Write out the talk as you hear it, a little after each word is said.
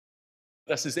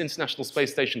this is International Space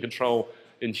Station Control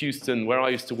in Houston, where I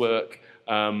used to work.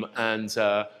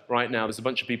 Right now, there's a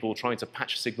bunch of people trying to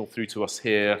patch a signal through to us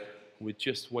here. We're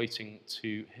just waiting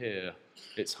to hear.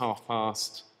 It's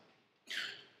past.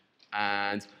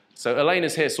 And so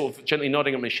Elena's here sort of gently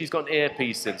nodding at me. She's got an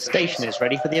earpiece in. Station is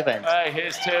ready for the event. Hey,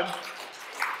 here's Tim.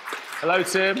 Hello,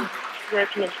 Tim.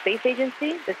 European Space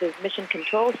Agency, this is Mission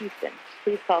Control Houston.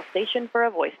 Please call station for a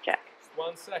voice check.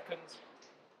 1 second.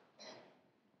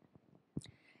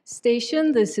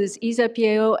 Station, this is Isa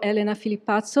Piero Elena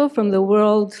Filippazzo from the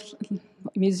World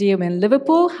Museum in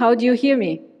Liverpool. How do you hear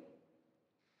me?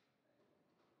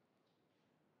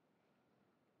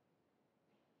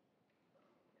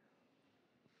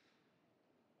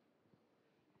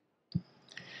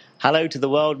 Hello to the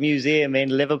World Museum in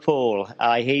Liverpool.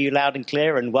 I hear you loud and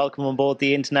clear, and welcome on board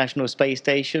the International Space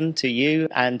Station to you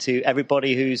and to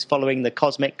everybody who's following the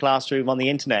Cosmic Classroom on the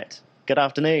internet. Good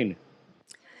afternoon.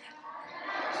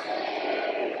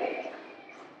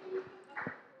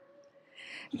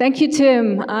 Thank you,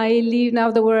 Tim. I leave now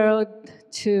the word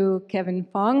to Kevin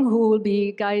Fong, who will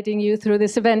be guiding you through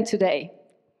this event today.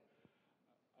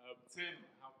 Tim,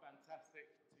 how fantastic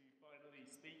to finally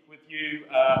speak with you.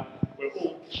 We're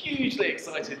all hugely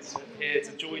excited here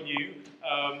to join you.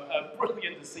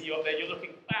 Brilliant to see you up there. You're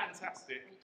looking fantastic.